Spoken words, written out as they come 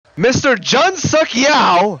Mr. Jun Seok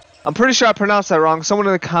Yeo. I'm pretty sure I pronounced that wrong. Someone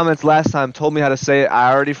in the comments last time told me how to say it.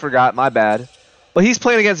 I already forgot. My bad. But he's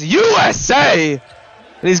playing against USA, and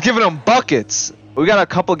he's giving them buckets. We got a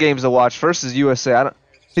couple games to watch. First is USA.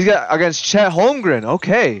 He's got against Chet Holmgren.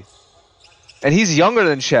 Okay. And he's younger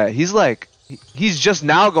than Chet. He's just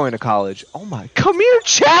now going to college. Oh my. Come here,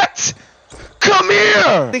 Chet. Come here.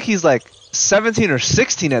 I think he's like 17 or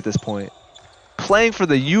 16 at this point. Playing for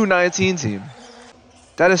the U19 team.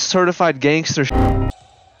 That is certified gangster shit.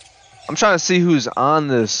 I'm trying to see who's on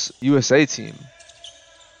this USA team.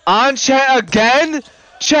 On Chet again?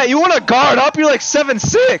 Chet, you want to guard up? You're like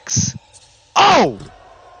 7'6". Oh!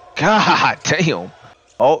 God damn.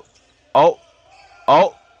 Oh.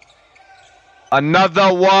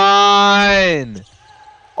 Another one!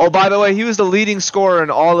 Oh, by the way, he was the leading scorer in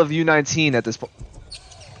all of U19 at this point.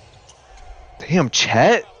 Damn,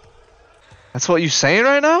 Chet? That's what you're saying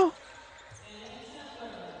right now?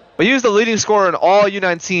 But he was the leading scorer in all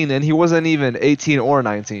U19, and he wasn't even 18 or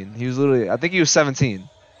 19. He was literally, I think he was 17.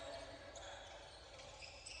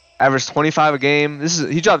 Averaged 25 a game.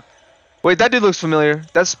 He dropped. Wait, that dude looks familiar.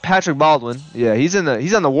 That's Patrick Baldwin. Yeah, he's on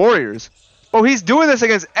the Warriors. Oh, he's doing this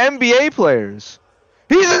against NBA players.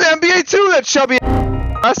 He's in the NBA too, that chubby.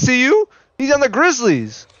 I see you. He's on the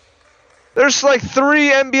Grizzlies. There's like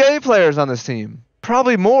 3 NBA players on this team.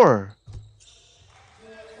 Probably more.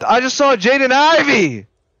 I just saw Jaden Ivey.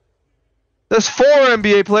 There's 4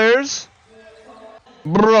 NBA players.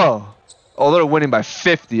 Bro. Oh, they're winning by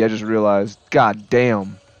 50, I just realized. God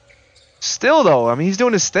damn. Still, though, I mean, he's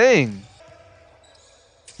doing his thing.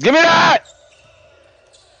 Give me that!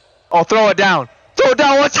 Oh, throw it down. Throw it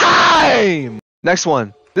down one time! Next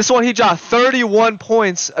one. This one, he dropped 31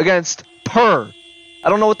 points against Pur. I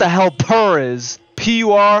don't know what the hell Pur is.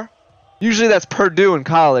 P-U-R? Usually that's Purdue in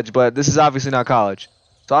college, but this is obviously not college.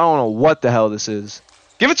 So I don't know what the hell this is.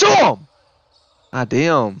 Give it to him! Ah,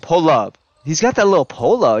 damn. Pull up. He's got that little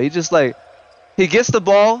pull up. He just like, he gets the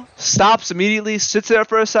ball, stops immediately, sits there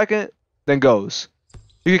for a second, then goes.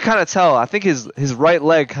 You can kind of tell. I think his right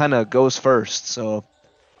leg kind of goes first. So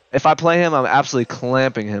if I play him, I'm absolutely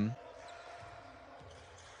clamping him.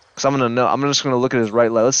 Because I'm going to know. I'm just going to look at his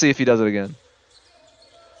right leg. Let's see if he does it again.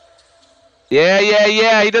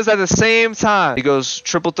 Yeah. He does that at the same time. He goes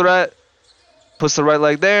triple threat, puts the right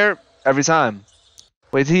leg there every time.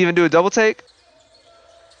 Wait, did he even do a double take?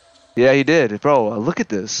 Yeah, he did. Bro, look at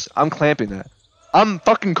this. I'm clamping that. I'm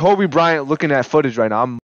fucking Kobe Bryant looking at footage right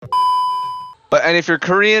now. And if you're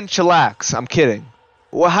Korean, chillax. I'm kidding.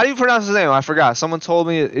 Well, how do you pronounce his name? I forgot. Someone told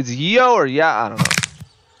me it's Yeo or yeah. I don't know.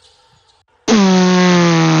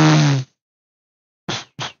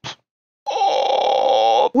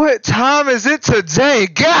 Oh, what time is it today?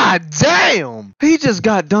 God damn. He just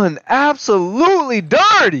got done absolutely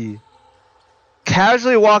dirty.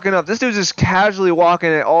 Casually walking up. This dude's just casually walking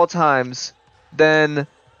at all times. Then,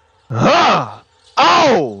 oh!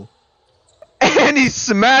 And he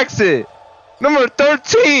smacks it. Number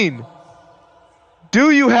 13.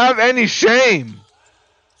 Do you have any shame?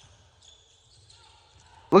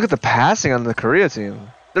 Look at the passing on the Korea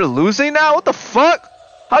team. They're losing now? What the fuck?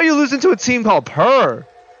 How are you losing to a team called Pur?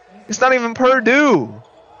 It's not even Purdue.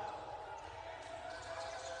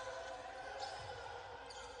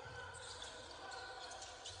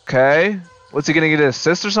 Okay. What's he gonna get, an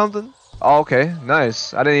assist or something? Oh, okay.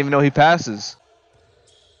 Nice. I didn't even know he passes.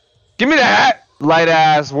 Give me that! Light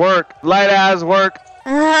ass work. Light ass work.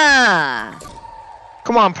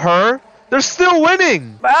 Come on, Pur. They're still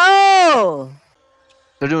winning. Bro!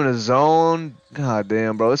 They're doing a zone. God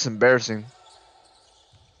damn, bro. It's embarrassing.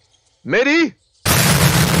 Midi!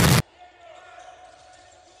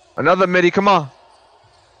 Another midi. Come on.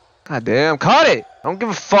 God damn. Caught it. I don't give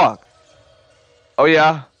a fuck. Oh,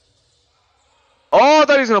 yeah. Oh, I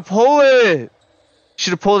thought he was going to pull it.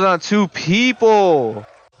 Should have pulled it on 2 people.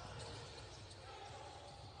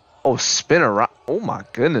 Oh, spin around. Oh, my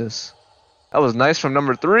goodness. That was nice from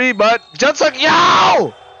number 3, but Jun Seok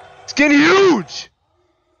Yeo! It's getting huge.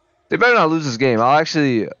 They better not lose this game. I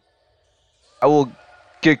will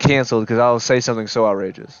get canceled because I'll say something so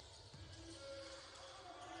outrageous.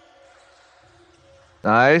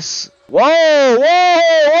 Nice. Whoa!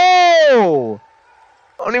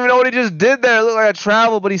 I don't even know what he just did there. It looked like a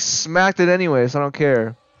travel, but he smacked it anyway, so I don't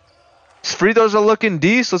care. His free throws are looking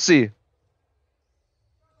decent. Let's see.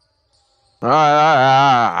 All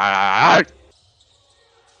right.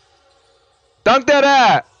 Dunk that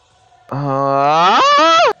at.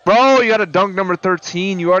 Bro, you got to dunk number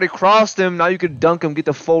 13. You already crossed him. Now you can dunk him, get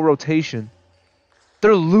the full rotation.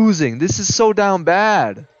 They're losing. This is so down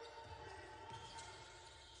bad.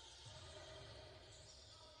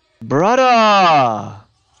 Brother.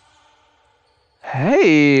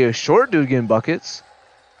 Hey, short dude getting buckets.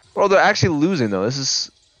 Bro, they're actually losing though. This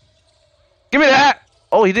is. Give me that!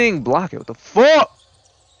 Oh, he didn't block it. What the fuck?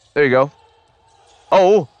 There you go.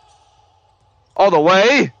 Oh. All the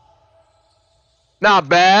way. Not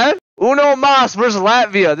bad. Uno Mas versus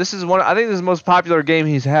Latvia. This is one. I think this is the most popular game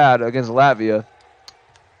he's had against Latvia.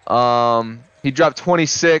 He dropped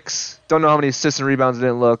 26. Don't know how many assists and rebounds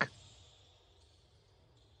didn't look.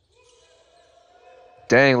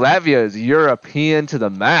 Dang, Latvia is European to the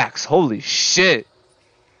max. Holy shit.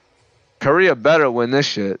 Korea better win this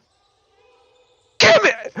shit. Give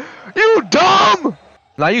it! You dumb!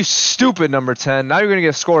 Now you stupid number 10. Now you're going to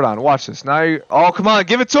get scored on. Watch this. Now you. Oh, come on.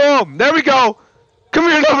 Give it to him. There we go. Come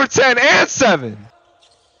here, number 10 and 7.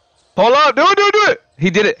 Hold on. Do it. He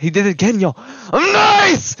did it. He did it again, yo. I'm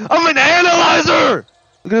nice. I'm an analyzer.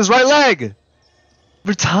 Look at his right leg.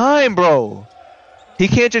 Every time, bro. He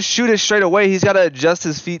can't just shoot it straight away. He's got to adjust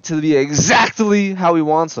his feet to be exactly how he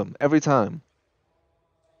wants them every time.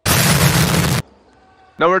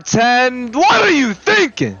 Number 10. What are you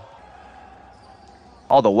thinking?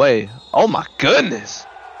 All the way. Oh, my goodness.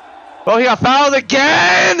 Oh, he got fouled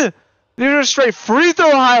again. These are straight free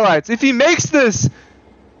throw highlights. If he makes this,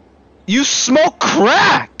 you smoke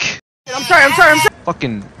crack. I'm sorry.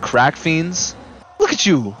 Fucking crack fiends. Look at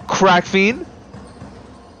you, crack fiend.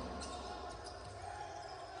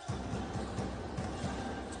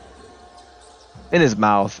 In his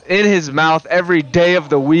mouth. In his mouth every day of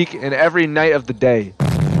the week and every night of the day.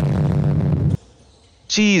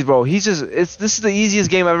 Jeez, bro. He's just. This is the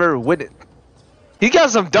easiest game I've ever witnessed. He got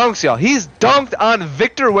some dunks, y'all. He's dunked on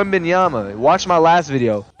Victor Wembanyama. Watch my last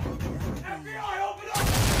video.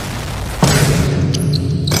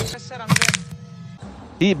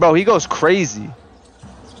 He goes crazy.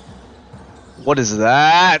 What is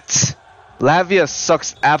that? Latvia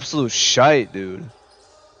sucks absolute shite, dude.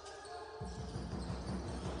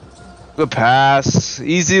 Good pass.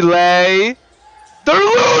 Easy lay. They're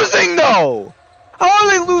losing, though. How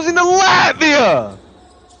are they losing to Latvia?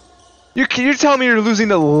 You're telling me you're losing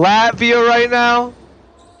to Latvia right now?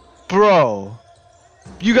 Bro.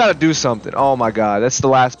 You gotta do something. Oh my god. That's the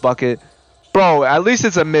last bucket. Bro, at least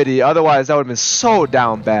it's a midi. Otherwise, that would have been so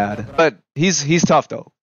down bad. But he's tough,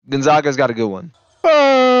 though. Gonzaga's got a good one.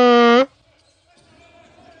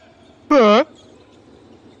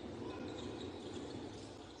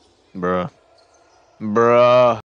 Bruh.